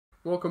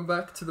Welcome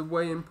back to the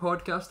Weigh In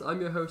Podcast.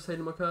 I'm your host,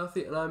 Hayden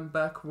McCarthy, and I'm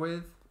back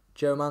with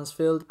Joe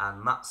Mansfield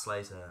and Matt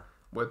Slater.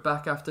 We're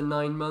back after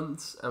 9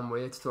 months, and we're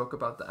here to talk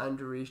about the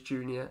Andrew Rees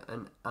Jr.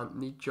 and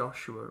Anthony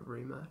Joshua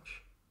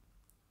rematch.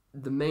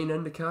 The main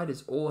undercard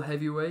is all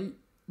heavyweight.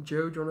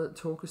 Joe, do you want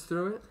to talk us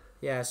through it?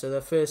 Yeah, so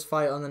the first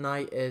fight on the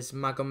night is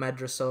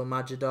Magomedresol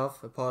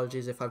Majidov,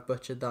 apologies if I've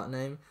butchered that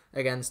name,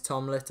 against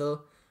Tom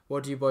Little.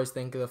 What do you boys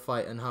think of the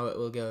fight and how it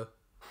will go?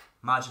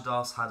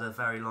 Majidov's had a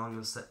very long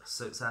and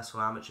successful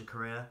amateur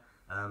career.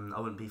 I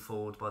wouldn't be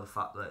fooled by the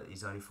fact that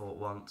he's only fought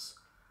once.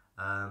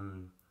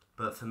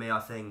 But for me, I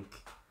think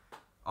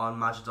on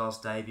Majidov's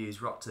debut,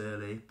 he's rocked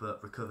early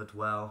but recovered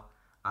well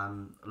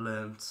and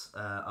learnt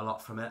a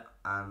lot from it.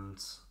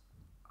 And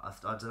I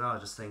don't know, I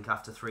just think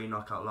after 3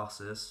 knockout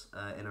losses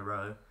in a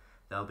row,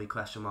 there'll be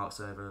question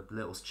marks over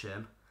Little's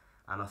chin.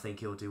 And I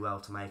think he'll do well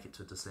to make it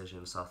to a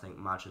decision. So I think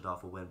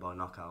Majidov will win by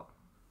knockout.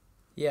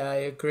 Yeah, I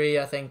agree.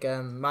 I think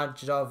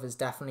Majidov is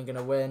definitely going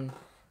to win.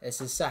 It's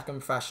his second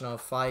professional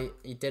fight.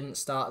 He didn't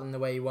start in the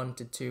way he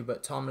wanted to,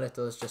 but Tom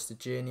Little is just a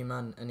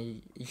journeyman and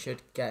he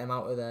should get him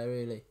out of there,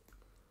 really.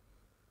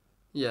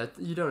 Yeah,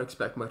 you don't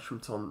expect much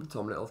from Tom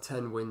Little.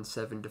 10 wins,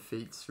 7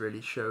 defeats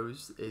really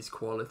shows his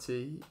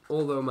quality.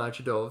 Although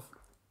Majidov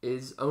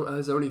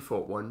has only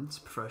fought once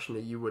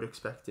professionally, you would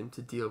expect him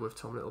to deal with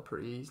Tom Little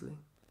pretty easily.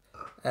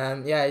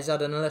 Yeah, he's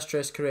had an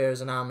illustrious career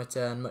as an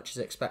amateur and much is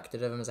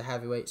expected of him as a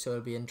heavyweight, so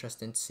it'll be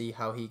interesting to see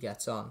how he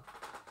gets on.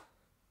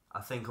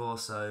 I think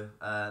also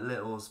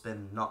Little's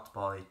been knocked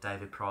by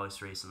David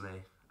Price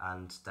recently,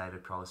 and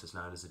David Price is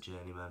known as a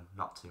journeyman,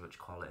 not too much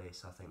quality,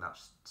 so I think that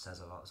says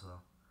a lot as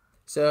well.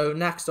 So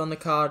next on the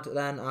card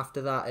then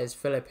after that is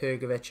Filip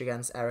Hrgović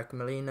against Eric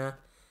Molina.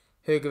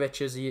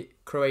 Hrgović is a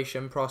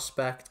Croatian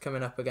prospect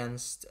coming up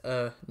against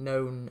a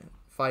known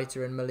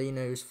fighter in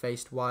Molina who's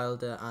faced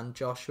Wilder and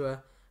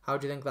Joshua. How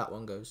do you think that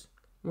one goes?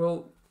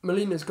 Well,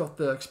 Molina's got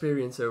the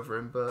experience over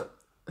him, but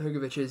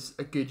Hrgović is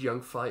a good young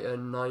fighter.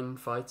 9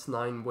 fights,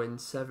 9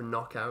 wins, 7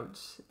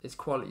 knockouts. His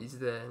quality's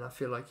there, and I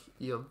feel like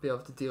he'll be able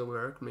to deal with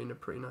Eric Molina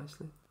pretty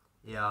nicely.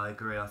 Yeah, I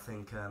agree. I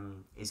think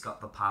he's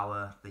got the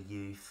power, the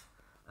youth,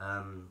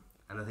 and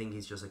I think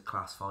he's just a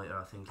class fighter.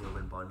 I think he'll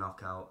win by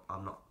knockout.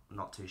 I'm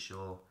not too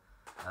sure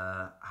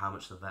how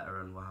much the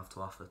veteran will have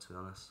to offer, to be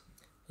honest.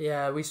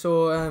 Yeah, we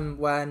saw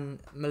when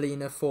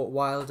Molina fought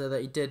Wilder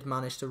that he did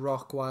manage to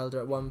rock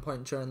Wilder at one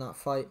point during that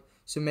fight.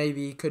 So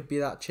maybe he could be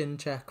that chin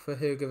check for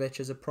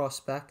Hrgović as a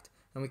prospect,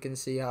 and we can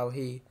see how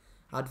he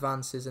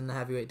advances in the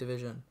heavyweight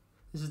division.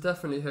 This is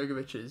definitely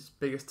Hrgovic's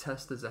biggest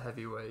test as a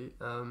heavyweight,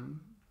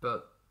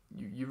 but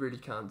you really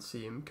can't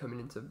see him coming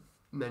into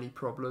many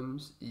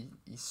problems.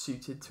 He's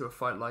suited to a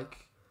fight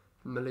like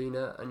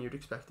Molina, and you'd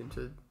expect him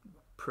to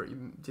pretty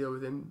deal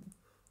with him.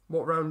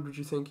 What round would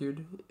you think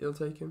he'll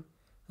take him?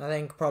 I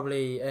think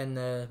probably in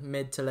the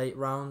mid to late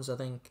rounds. I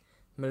think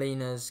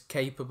Molina's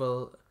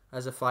capable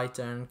as a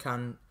fighter and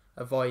can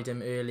avoid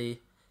him early.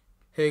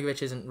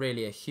 Hrgović isn't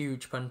really a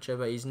huge puncher,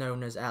 but he's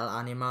known as El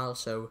Animal,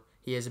 so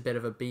he is a bit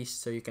of a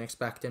beast, so you can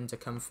expect him to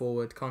come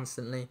forward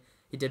constantly.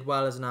 He did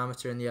well as an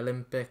amateur in the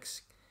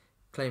Olympics,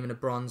 claiming a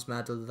bronze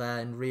medal there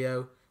in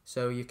Rio,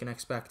 so you can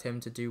expect him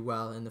to do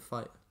well in the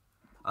fight.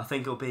 I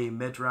think it'll be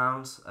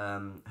mid-round.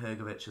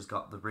 Hrgović has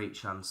got the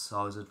reach and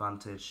size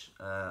advantage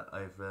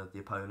over the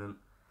opponent.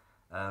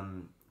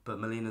 But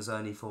Molina's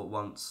only fought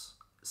once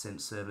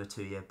since serving a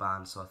 2-year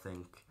ban, so I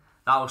think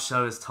that will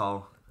show his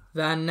toll.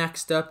 Then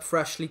next up,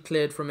 freshly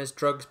cleared from his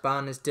drugs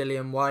ban, is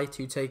Dillian Whyte,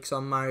 who takes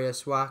on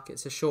Mariusz Wach.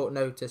 It's a short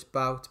notice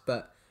bout,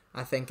 but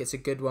I think it's a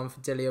good one for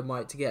Dillian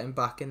Whyte to get him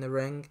back in the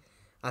ring.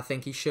 I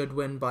think he should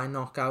win by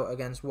knockout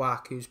against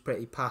Wach, who's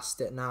pretty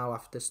past it now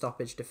after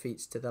stoppage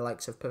defeats to the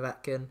likes of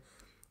Povetkin.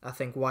 I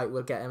think Whyte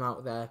will get him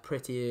out there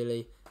pretty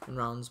early in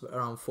rounds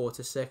around 4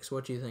 to 6.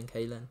 What do you think,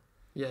 Halen?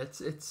 Yeah,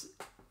 it's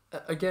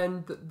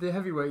again the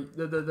heavyweight,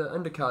 the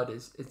undercard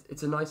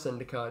it's a nice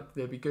undercard.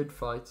 There'll be good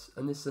fights,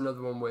 and this is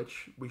another one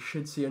which we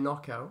should see a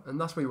knockout,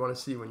 and that's what you want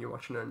to see when you're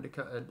watching an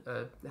undercard,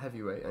 a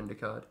heavyweight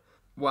undercard.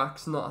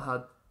 Wach's not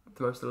had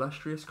the most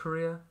illustrious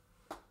career,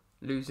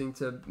 losing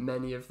to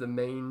many of the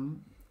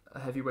main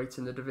heavyweights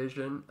in the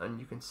division, and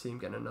you can see him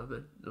getting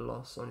another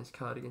loss on his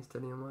card against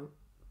Dillian Whyte.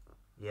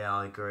 Yeah,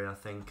 I agree. I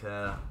think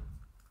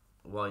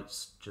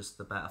White's just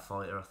the better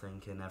fighter, I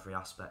think, in every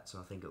aspect,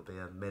 and I think it'll be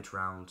a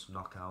mid-round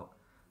knockout,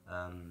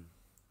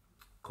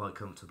 quite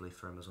comfortably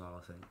for him as well,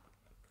 I think.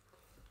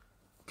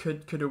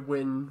 Could a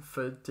win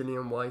for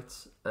Dillian Whyte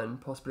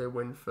and possibly a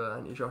win for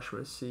Anthony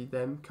Joshua see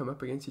them come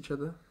up against each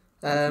other?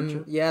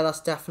 Yeah,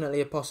 that's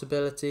definitely a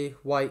possibility.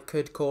 Whyte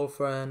could call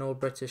for an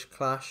all-British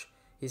clash.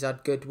 He's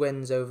had good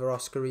wins over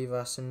Oscar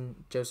Rivas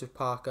and Joseph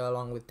Parker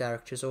along with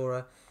Derek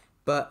Chisora.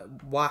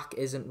 But Wach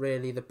isn't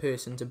really the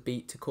person to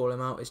beat to call him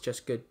out. It's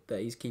just good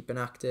that he's keeping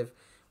active.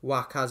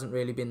 Wach hasn't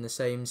really been the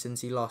same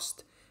since he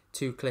lost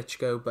to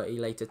Klitschko, but he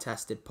later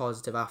tested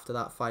positive after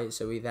that fight,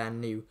 so he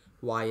then knew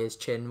why his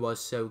chin was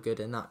so good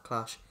in that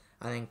clash.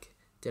 I think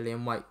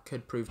Dillian Whyte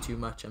could prove too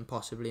much and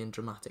possibly in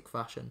dramatic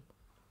fashion.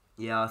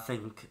 Yeah, I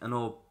think an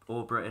all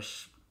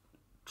British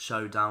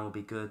showdown will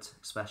be good,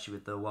 especially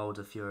with the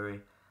Wilder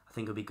Fury. I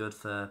think it'll be good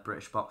for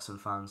British boxing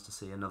fans to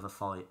see another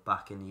fight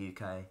back in the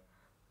UK.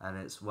 And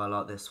it's, well,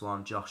 like this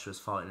one, Joshua's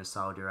fighting in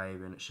Saudi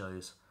Arabia, and it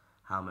shows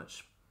how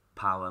much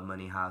power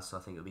money has. So I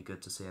think it'll be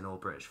good to see an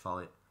all-British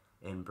fight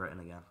in Britain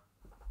again.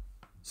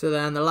 So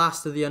then the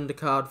last of the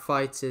undercard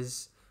fights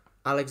is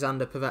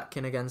Alexander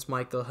Povetkin against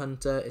Michael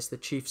Hunter. It's the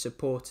chief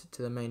support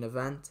to the main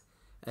event.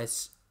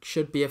 It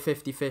should be a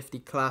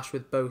 50-50 clash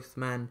with both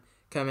men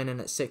coming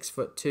in at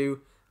 6'2"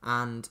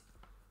 and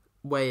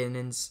weighing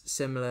in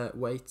similar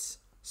weights.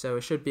 So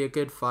it should be a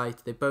good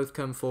fight. They both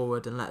come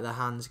forward and let their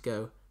hands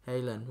go.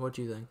 Halen, what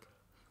do you think?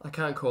 I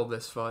can't call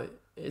this fight.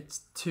 It's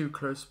too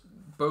close.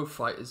 Both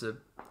fighters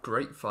are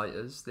great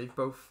fighters. They've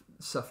both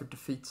suffered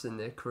defeats in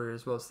their career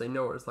as well, so they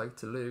know what it's like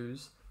to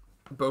lose.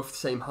 Both the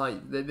same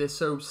height. They're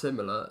so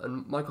similar,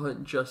 and Michael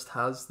Hunt just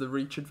has the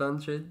reach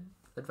advantage.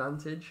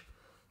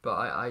 But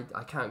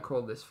I can't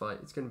call this fight.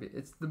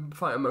 It's the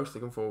fight I'm most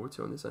looking forward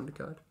to on this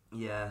undercard.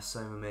 Yeah,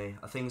 same with me.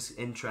 I think it's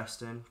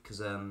interesting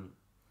because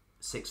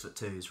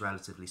 6'2" is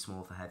relatively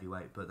small for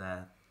heavyweight, but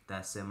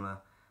they're similar.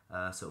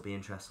 So it'll be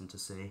interesting to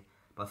see.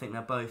 But I think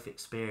they're both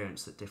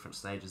experienced at different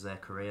stages of their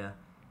career.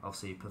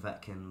 Obviously,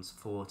 Povetkin's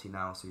 40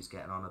 now, so he's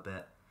getting on a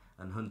bit.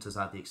 And Hunter's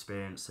had the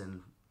experience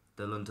in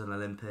the London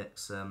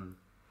Olympics.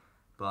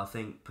 But I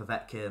think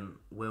Povetkin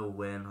will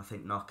win. I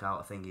think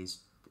knockout. I think he's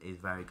a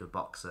very good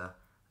boxer,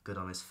 good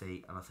on his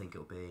feet, and I think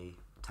it'll be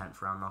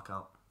 10th round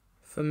knockout.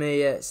 For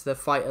me, it's the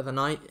fight of the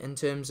night in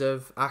terms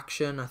of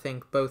action. I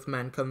think both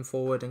men come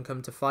forward and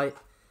come to fight.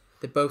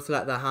 They both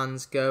let their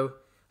hands go.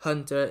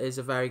 Hunter is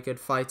a very good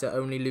fighter,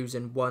 only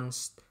losing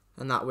once,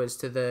 and that was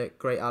to the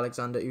great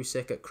Alexander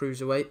Usyk at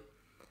cruiserweight.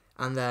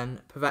 And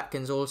then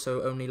Povetkin's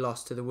also only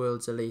lost to the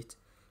world's elite.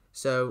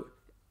 So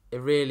it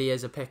really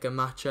is a pick-em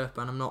matchup,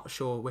 and I'm not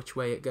sure which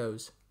way it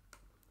goes.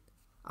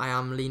 I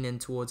am leaning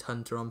towards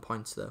Hunter on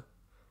points, though.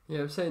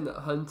 Yeah, I'm saying that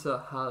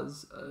Hunter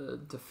has a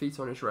defeat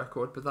on his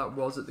record, but that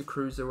was at the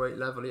cruiserweight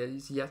level.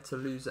 He's yet to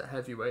lose at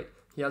heavyweight.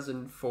 He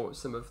hasn't fought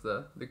some of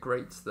the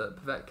greats that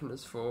Povetkin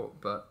has fought,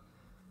 but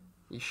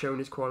he's shown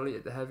his quality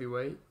at the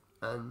heavyweight,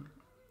 and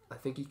I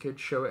think he could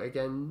show it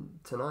again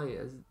tonight.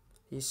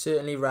 He's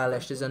certainly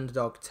relished his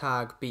underdog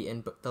tag,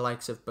 beating the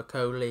likes of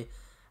Bakoli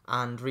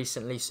and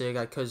recently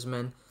Sergei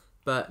Kuzmin.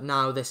 But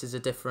now this is a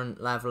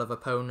different level of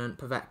opponent.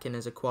 Povetkin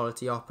is a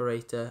quality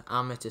operator,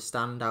 amateur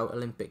standout,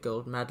 Olympic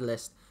gold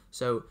medalist.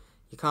 So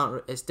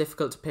it's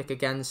difficult to pick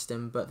against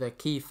him, but the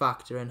key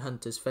factor in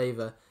Hunter's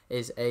favour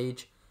is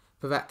age.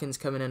 Povetkin's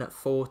coming in at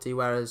 40,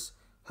 whereas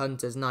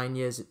Hunter's 9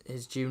 years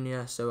his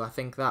junior, so I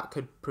think that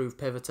could prove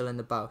pivotal in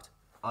the bout.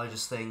 I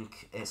just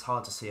think it's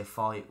hard to see a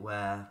fight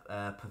where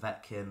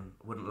Povetkin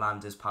wouldn't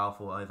land his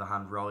powerful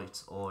overhand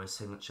right or his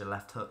signature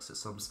left hooks at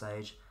some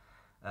stage.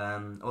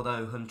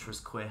 Although Hunter is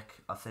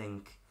quick, I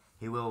think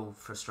he will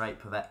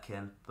frustrate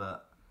Povetkin,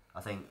 but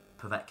I think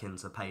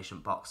Povetkin's a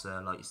patient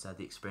boxer. Like you said,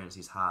 the experience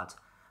he's had,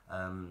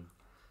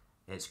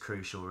 it's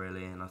crucial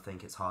really, and I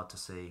think it's hard to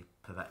see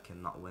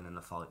Povetkin not winning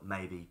the fight.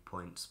 Maybe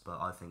points, but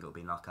I think it'll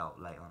be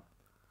knockout late on.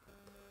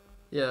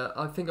 Yeah,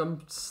 I think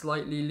I'm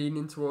slightly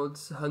leaning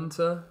towards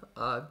Hunter.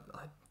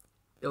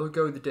 It'll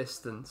go the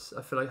distance.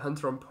 I feel like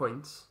Hunter on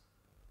points.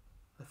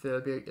 I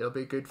feel it'll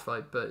be a good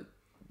fight, but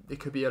it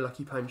could be a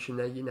lucky punch in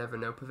there. You never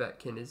know.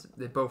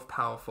 They're both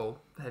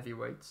powerful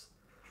heavyweights,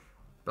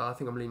 but I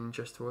think I'm leaning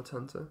just towards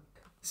Hunter.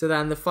 So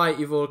then the fight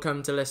you've all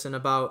come to listen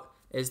about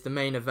is the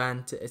main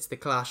event. It's the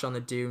clash on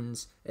the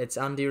dunes. It's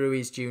Andy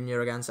Ruiz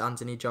Jr. against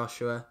Anthony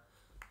Joshua.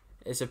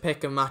 It's a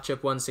pick-em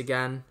matchup once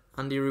again.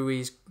 Andy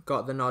Ruiz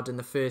got the nod in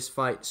the first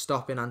fight,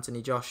 stopping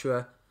Anthony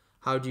Joshua.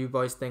 How do you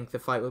boys think the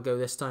fight will go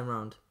this time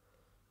round?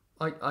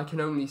 I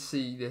can only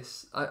see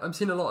this. I'm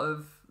seeing a lot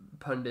of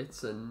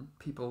pundits and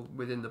people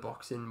within the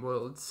boxing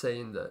world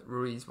saying that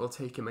Ruiz will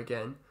take him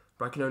again,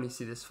 but I can only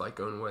see this fight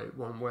going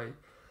one way.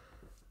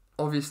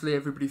 Obviously,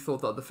 everybody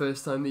thought that the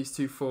first time these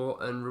two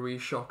fought, and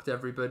Ruiz shocked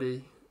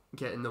everybody,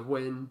 getting the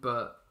win.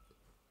 But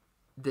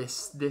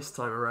this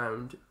time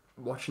around,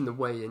 watching the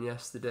weigh-in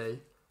yesterday,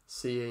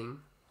 seeing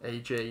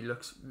AJ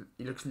looks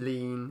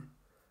lean,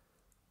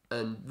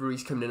 and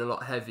Ruiz coming in a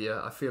lot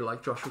heavier, I feel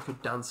like Joshua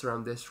could dance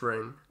around this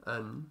ring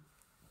and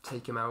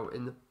take him out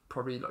in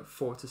probably like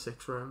 4 to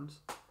 6 rounds.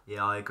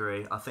 Yeah, I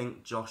agree. I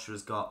think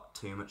Joshua's got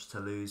too much to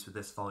lose with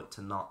this fight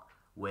to not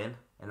win,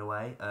 in a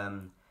way.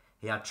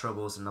 He had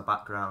troubles in the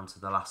background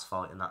to the last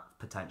fight, and that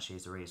potentially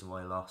is the reason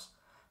why he lost.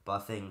 But I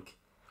think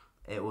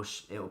it will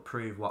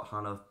prove what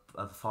kind of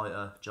a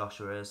fighter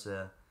Joshua is.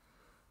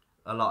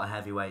 A lot of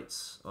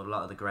heavyweights, or a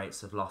lot of the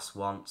greats, have lost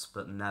once,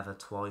 but never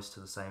twice to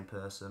the same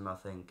person. I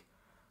think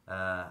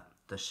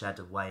the shed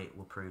of weight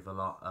will prove a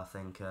lot. I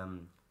think,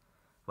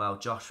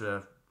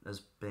 Joshua has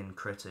been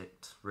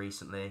critiqued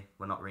recently,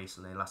 the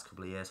last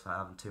couple of years, for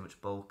having too much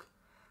bulk.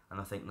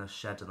 And I think the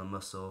shed of the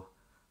muscle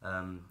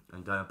and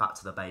going back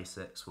to the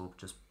basics will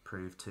just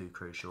prove too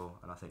crucial,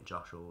 and I think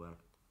Joshua will win.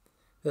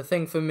 The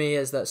thing for me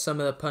is that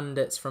some of the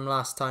pundits from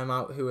last time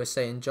out who were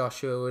saying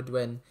Joshua would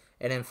win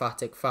in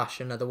emphatic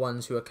fashion are the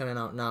ones who are coming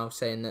out now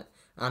saying that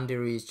Andy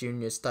Ruiz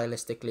Jr. is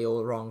stylistically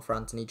all wrong for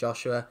Anthony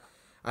Joshua.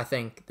 I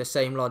think the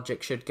same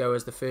logic should go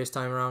as the first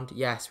time around.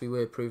 Yes, we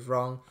were proved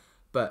wrong,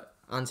 but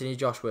Anthony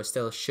Joshua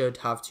still should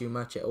have too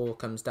much. It all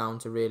comes down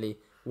to really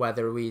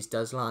whether Ruiz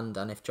does land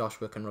and if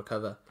Joshua can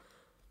recover.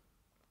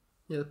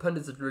 Yeah, the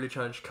pundits are really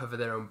trying to cover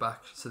their own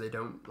back so they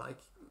don't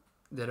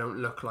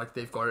look like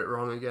they've got it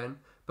wrong again.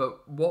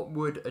 But what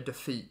would a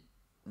defeat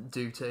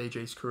do to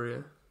AJ's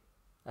career?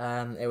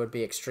 It would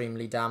be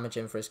extremely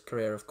damaging for his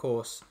career, of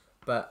course.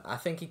 But I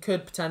think he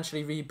could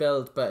potentially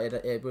rebuild, but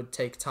it would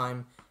take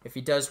time. If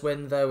he does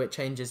win, though, it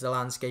changes the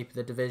landscape of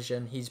the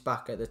division. He's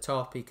back at the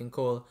top. He can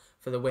call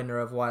for the winner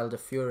of Wilder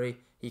Fury.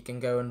 He can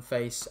go and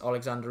face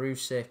Alexander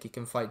Usyk. He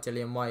can fight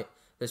Dillian Whyte.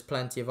 There's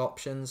plenty of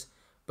options,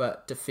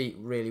 but defeat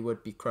really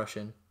would be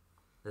crushing.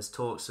 There's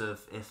talks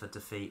of, if a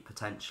defeat,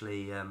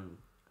 potentially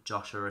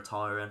Joshua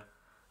retiring.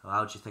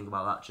 How do you think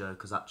about that, Joe?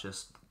 Because that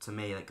just, to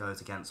me, it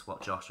goes against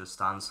what Joshua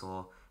stands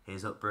for,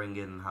 his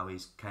upbringing, how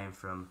he's came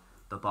from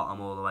the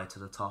bottom all the way to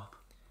the top.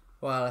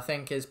 Well, I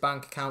think his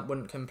bank account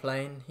wouldn't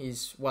complain.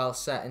 He's well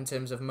set in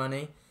terms of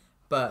money.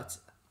 But,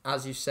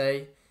 as you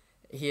say,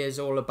 he is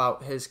all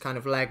about his kind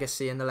of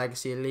legacy and the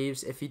legacy he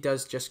leaves. If he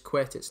does just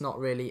quit, it's not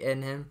really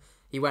in him.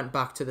 He went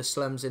back to the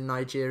slums in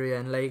Nigeria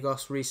and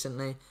Lagos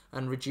recently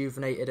and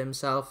rejuvenated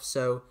himself.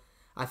 So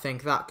I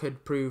think that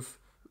could prove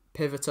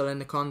pivotal in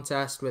the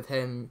contest, with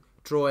him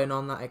drawing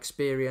on that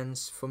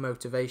experience for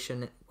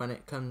motivation when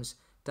it comes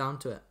down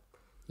to it.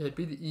 Yeah, it'd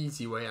be the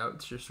easy way out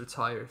to just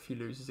retire if he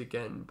loses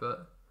again,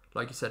 but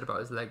like you said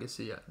about his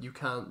legacy, you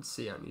can't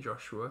see Anthony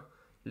Joshua,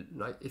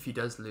 like, if he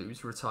does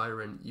lose,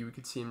 retiring. You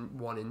could see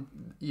him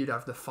you'd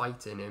have the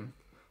fight in him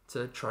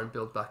to try and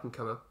build back and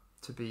come up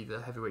to be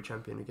the heavyweight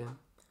champion again.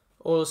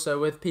 Also,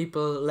 with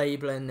people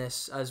labelling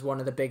this as one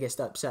of the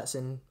biggest upsets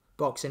in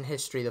boxing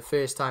history the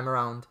first time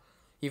around,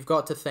 you've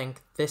got to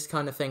think this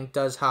kind of thing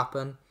does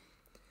happen.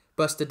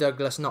 Buster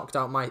Douglas knocked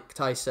out Mike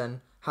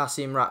Tyson,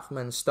 Hasim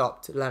Rahman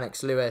stopped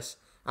Lennox Lewis,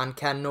 and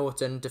Ken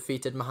Norton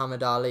defeated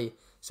Muhammad Ali.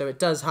 So it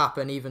does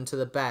happen even to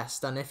the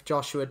best, and if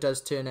Joshua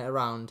does turn it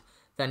around,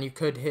 then you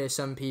could hear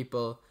some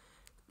people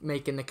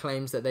making the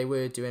claims that they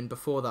were doing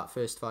before that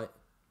first fight.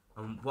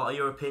 What are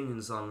your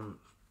opinions on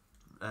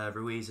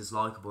Ruiz's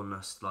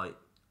likeableness? Like,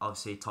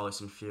 obviously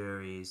Tyson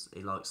Fury,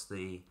 he likes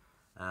the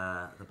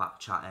back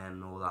chatting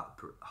and all that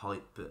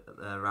hype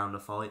around the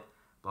fight.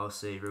 But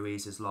obviously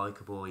Ruiz is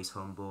likeable, he's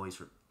humble,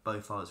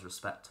 both fighters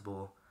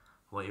respectable.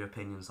 What are your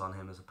opinions on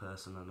him as a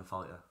person and a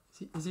fighter?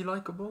 Is he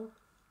likeable?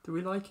 Do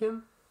we like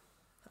him?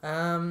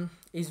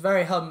 He's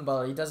very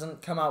humble. He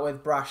doesn't come out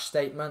with brash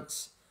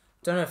statements.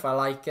 Don't know if I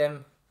like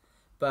him,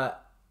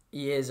 but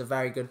he is a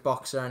very good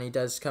boxer and he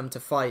does come to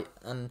fight,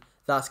 and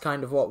that's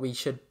kind of what we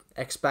should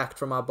expect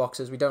from our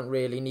boxers. We don't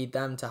really need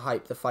them to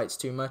hype the fights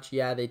too much.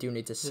 Yeah, they do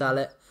need to sell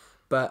it,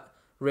 but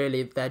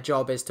really their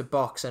job is to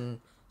box,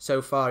 and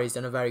so far he's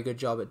done a very good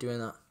job at doing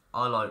that.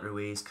 I like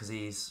Ruiz because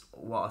he's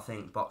what I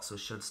think boxers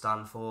should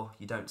stand for.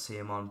 You don't see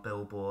him on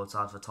billboards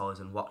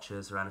advertising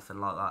watches or anything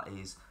like that.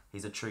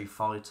 He's a true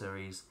fighter.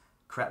 He's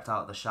crept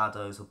out of the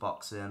shadows of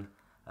boxing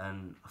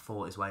and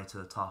fought his way to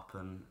the top,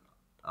 and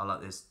I like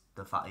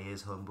the fact he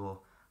is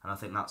humble, and I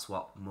think that's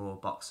what more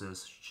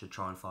boxers should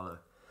try and follow.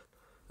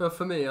 Well,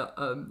 for me,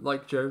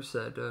 like Joe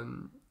said,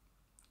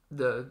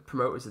 the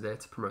promoters are there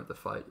to promote the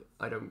fight.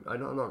 I'm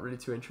not really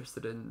too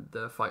interested in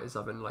the fighters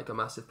having like a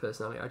massive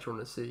personality. I just want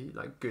to see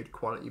like good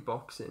quality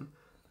boxing.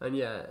 And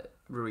yeah,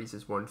 Ruiz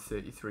has won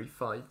 33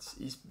 fights.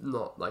 He's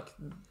not like,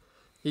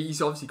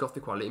 he's obviously got the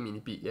quality. I mean, he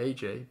beat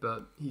AJ,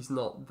 but he's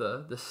not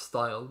the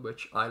style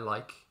which I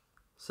like.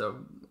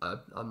 So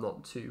I'm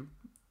not too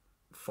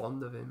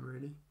fond of him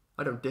really.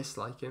 I don't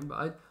dislike him, but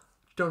I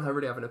don't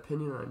really have an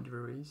opinion on Andy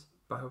Ruiz.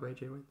 But I hope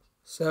AJ wins.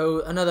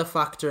 So another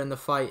factor in the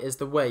fight is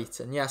the weight,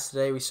 and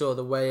yesterday we saw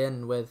the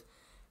weigh-in with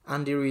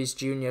Andy Ruiz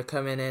Jr.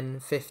 coming in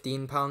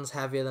 15 pounds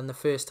heavier than the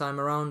first time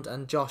around,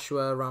 and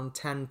Joshua around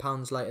 10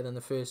 pounds lighter than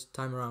the first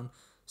time around.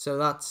 So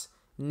that's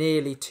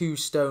nearly 2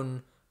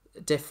 stone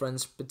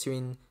difference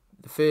between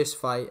the first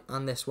fight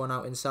and this one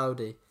out in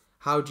Saudi.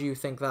 How do you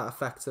think that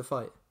affects the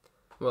fight?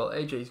 Well,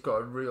 AJ's got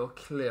a real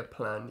clear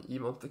plan. He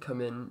wants to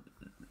come in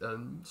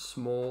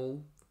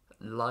small,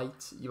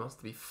 light. He wants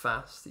to be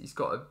fast. He's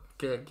got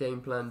a game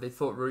plan. They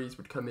thought Ruiz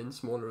would come in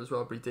smaller as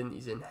well, but he didn't.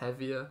 He's in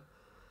heavier.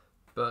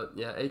 But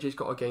yeah, AJ's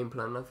got a game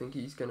plan, and I think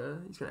he's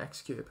gonna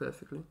execute it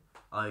perfectly.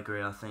 I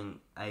agree. I think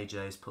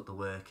AJ's put the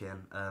work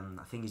in.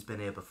 I think he's been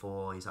here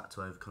before. He's had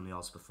to overcome the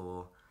odds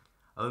before.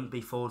 I wouldn't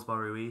be fooled by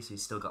Ruiz.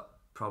 He's still got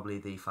probably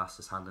the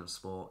fastest hand in the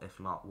sport, if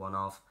not one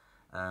of.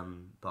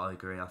 But I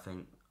agree. I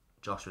think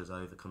Joshua's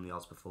overcome the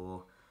odds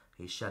before.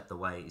 He's shed the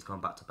weight. He's gone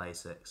back to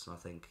basics, and I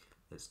think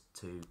it's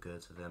too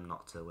good of him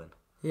not to win.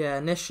 Yeah,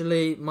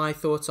 initially my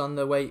thoughts on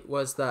the weight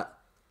was that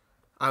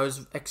I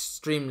was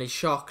extremely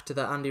shocked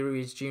that Andy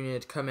Ruiz Jr.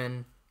 had come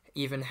in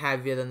even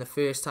heavier than the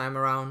first time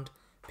around.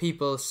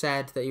 People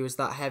said that he was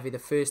that heavy the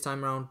first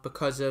time around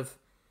because of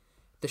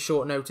the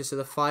short notice of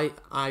the fight.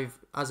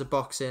 As a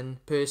boxing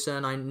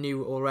person, I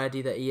knew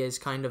already that he is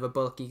kind of a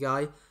bulky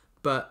guy,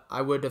 but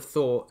I would have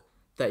thought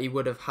that he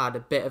would have had a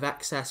bit of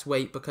excess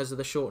weight because of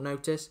the short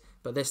notice.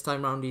 But this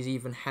time around he's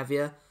even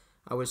heavier,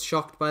 I was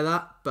shocked by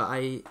that, but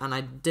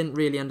I didn't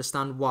really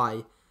understand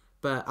why.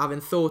 But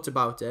having thought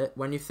about it,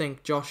 when you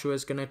think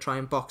Joshua's going to try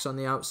and box on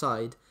the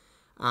outside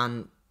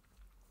and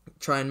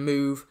try and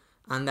move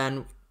and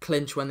then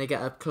clinch when they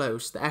get up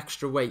close, the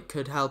extra weight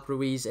could help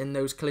Ruiz in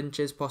those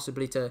clinches,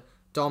 possibly to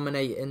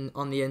dominate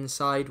on the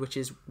inside, which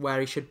is where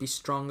he should be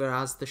stronger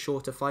as the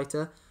shorter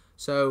fighter.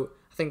 So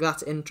I think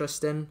that's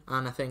interesting,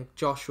 and I think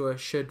Joshua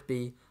should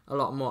be a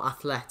lot more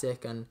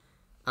athletic and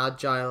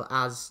agile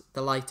as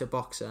the lighter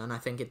boxer, and I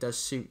think it does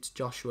suit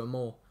Joshua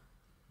more.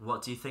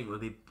 What do you think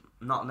would be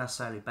not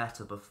necessarily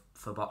better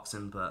for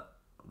boxing, but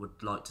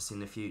would like to see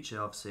in the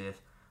future? Obviously,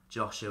 if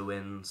Joshua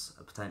wins,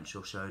 a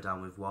potential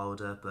showdown with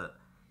Wilder, but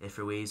if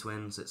Ruiz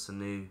wins, it's a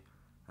new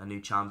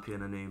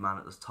champion, a new man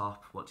at the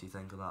top. What do you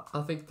think of that?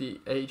 I think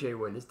the AJ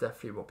win is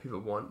definitely what people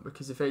want,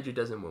 because if AJ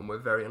doesn't win, we're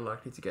very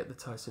unlikely to get the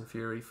Tyson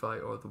Fury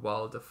fight or the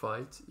Wilder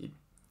fight.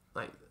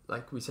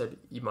 Like we said,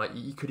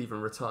 he could even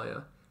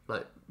retire.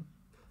 I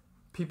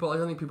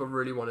don't think people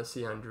really want to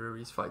see Andrew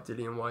Ruiz fight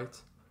Dillian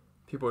White.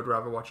 People would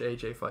rather watch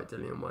AJ fight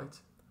Dillian White.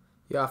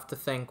 You have to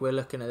think we're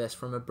looking at this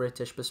from a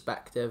British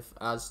perspective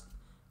as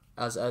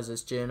us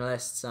as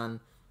journalists,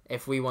 and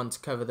if we want to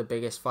cover the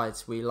biggest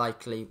fights, we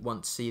likely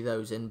want to see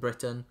those in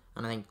Britain.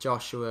 And I think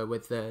Joshua,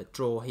 with the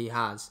draw he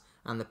has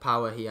and the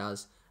power he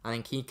has, I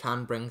think he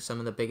can bring some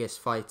of the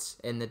biggest fights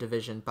in the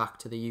division back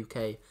to the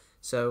UK.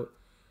 So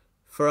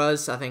for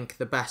us, I think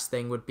the best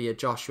thing would be a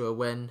Joshua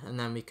win, and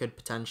then we could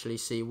potentially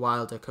see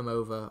Wilder come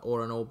over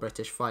or an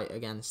all-British fight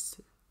against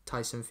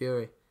Tyson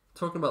Fury.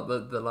 Talking about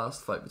the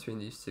last fight between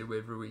these two,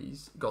 where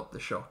Ruiz got the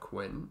shock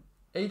win,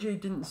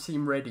 AJ didn't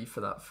seem ready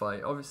for that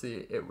fight.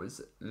 Obviously, it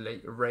was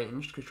late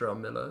arranged because Jarrell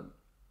Miller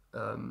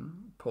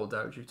pulled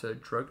out due to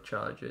drug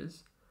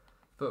charges.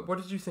 But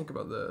what did you think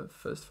about the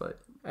first fight?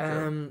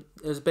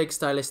 It was a big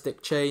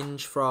stylistic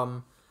change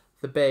from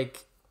the big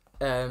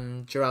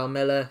Jarrell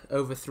Miller,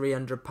 over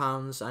 300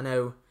 pounds. I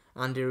know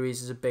Andy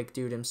Ruiz is a big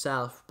dude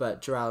himself,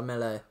 but Jarrell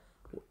Miller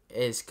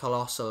is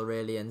colossal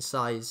really in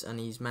size, and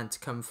he's meant to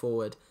come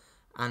forward.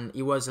 And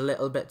he was a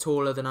little bit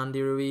taller than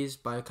Andy Ruiz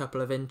by a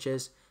couple of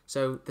inches,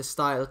 so the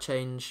style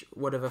change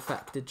would have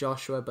affected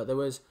Joshua, but there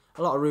was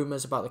a lot of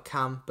rumours about the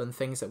camp and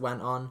things that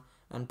went on,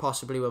 and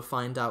possibly we'll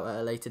find out at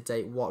a later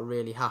date what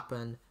really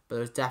happened, but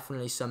there was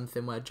definitely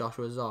something where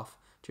Joshua was off.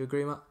 Do you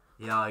agree, Matt?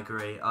 Yeah, I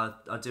agree. I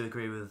do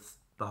agree with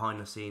behind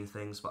the scenes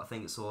things, but I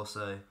think it's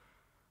also,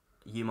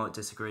 you might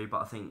disagree,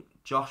 but I think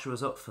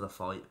Joshua's up for the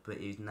fight, but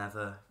he's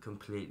never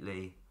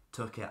completely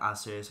took it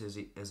as serious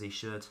as he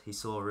should. He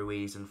saw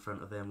Ruiz in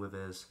front of him with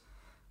his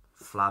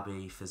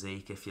flabby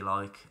physique, if you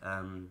like,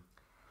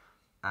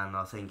 and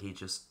I think he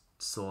just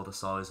saw the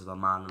size of the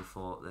man and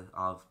thought that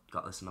I've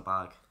got this in the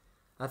bag.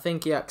 I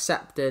think he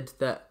accepted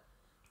that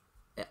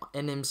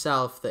in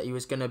himself that he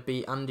was going to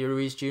beat Andy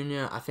Ruiz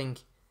Jr. I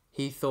think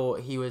he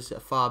thought he was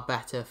a far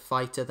better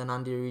fighter than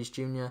Andy Ruiz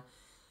Jr.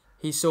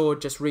 He saw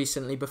just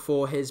recently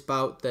before his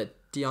bout that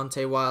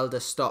Deontay Wilder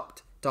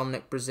stopped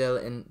Dominic Brazil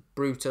in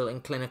brutal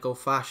and clinical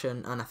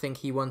fashion, and I think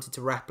he wanted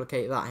to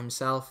replicate that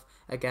himself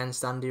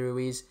against Andy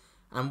Ruiz.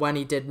 And when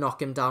he did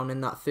knock him down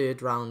in that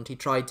third round, he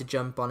tried to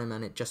jump on him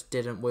and it just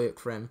didn't work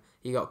for him.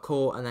 He got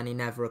caught and then he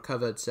never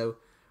recovered. So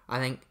I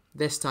think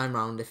this time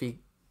round, if he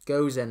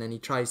goes in and he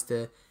tries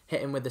to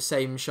hit him with the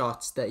same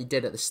shots that he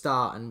did at the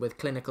start and with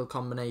clinical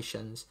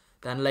combinations,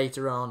 then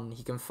later on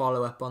he can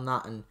follow up on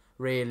that and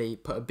really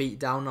put a beat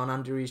down on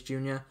Andy Ruiz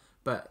Jr.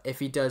 But if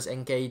he does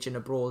engage in a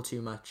brawl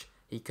too much,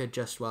 he could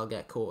just well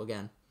get caught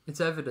again.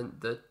 It's evident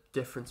the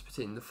difference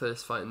between the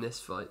first fight and this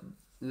fight.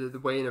 The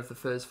weigh-in of the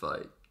first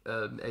fight,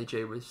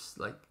 AJ was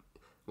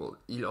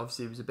he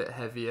obviously was a bit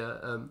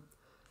heavier.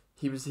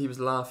 He was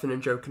laughing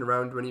and joking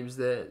around when he was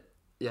there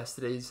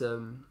yesterday's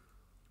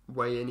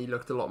weigh-in. He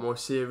looked a lot more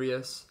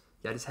serious.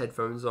 He had his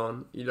headphones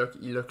on. He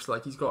looks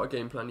like he's got a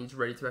game plan. He's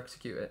ready to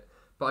execute it.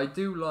 But I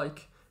do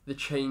like the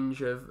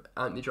change of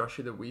Anthony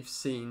Joshua that we've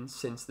seen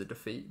since the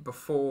defeat.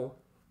 Before,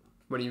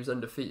 when he was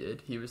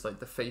undefeated, he was like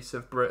the face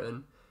of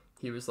Britain.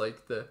 He was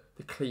like the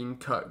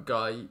clean-cut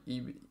guy.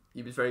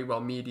 He was very well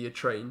media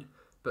trained.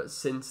 But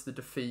since the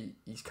defeat,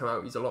 he's come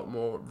out, he's a lot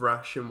more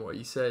rash in what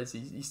he says.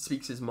 He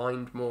speaks his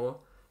mind more.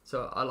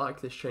 So I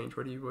like this change.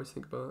 What do you boys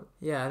think about it?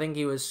 Yeah, I think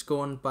he was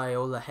scorned by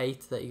all the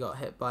hate that he got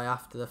hit by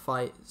after the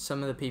fight.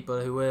 Some of the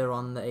people who were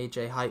on the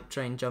AJ hype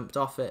train jumped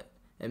off it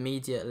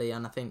immediately,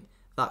 and I think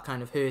that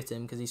kind of hurt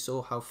him because he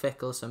saw how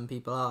fickle some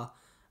people are.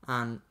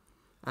 And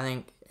I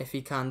think if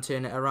he can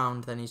turn it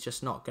around, then he's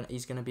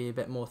going to be a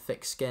bit more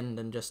thick-skinned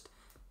and just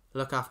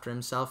look after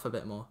himself a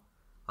bit more.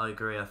 I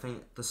agree. I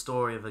think the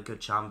story of a good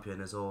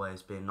champion has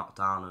always been knocked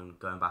down and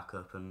going back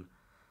up and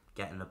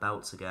getting the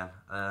belts again.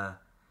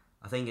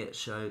 I think it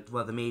showed,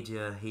 the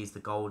media, he's the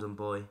golden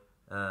boy.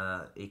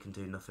 He can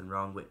do nothing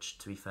wrong, which,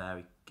 to be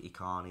fair, he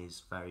can't.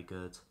 He's very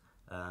good.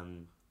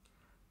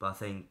 But I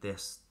think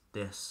this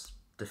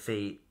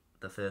defeat,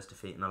 the first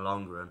defeat in the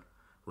long run,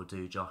 will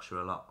do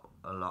Joshua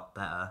a lot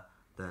better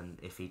than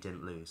if he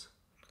didn't lose.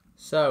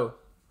 So,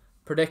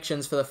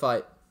 predictions for the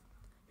fight.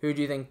 Who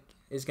do you think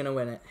is going to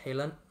win it?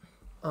 Halen?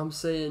 I'm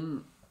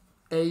saying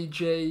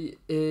AJ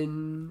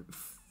in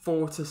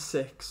 4 to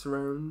 6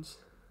 rounds.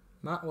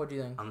 Matt, what do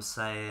you think? I'm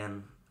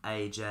saying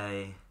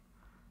AJ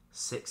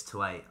 6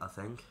 to 8, I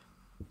think.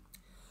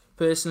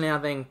 Personally, I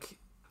think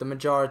the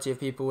majority of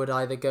people would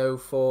either go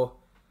for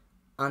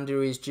Andy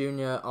Ruiz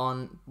Jr.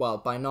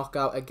 by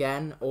knockout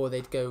again, or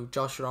they'd go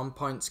Joshua on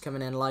points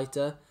coming in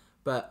lighter.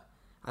 But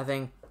I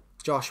think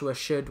Joshua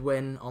should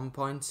win on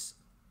points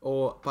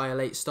or by a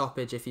late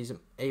stoppage if he's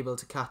able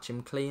to catch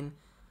him clean.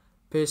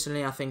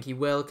 Personally, I think he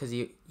will, because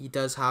he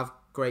does have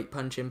great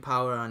punching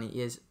power and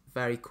he is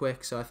very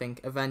quick, so I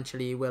think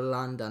eventually he will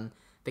land and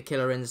the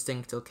killer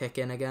instinct will kick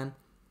in again.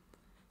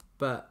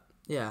 But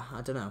yeah,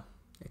 I don't know.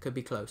 It could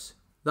be close.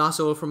 That's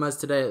all from us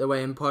today at the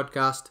Weigh In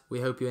Podcast.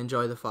 We hope you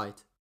enjoy the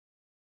fight.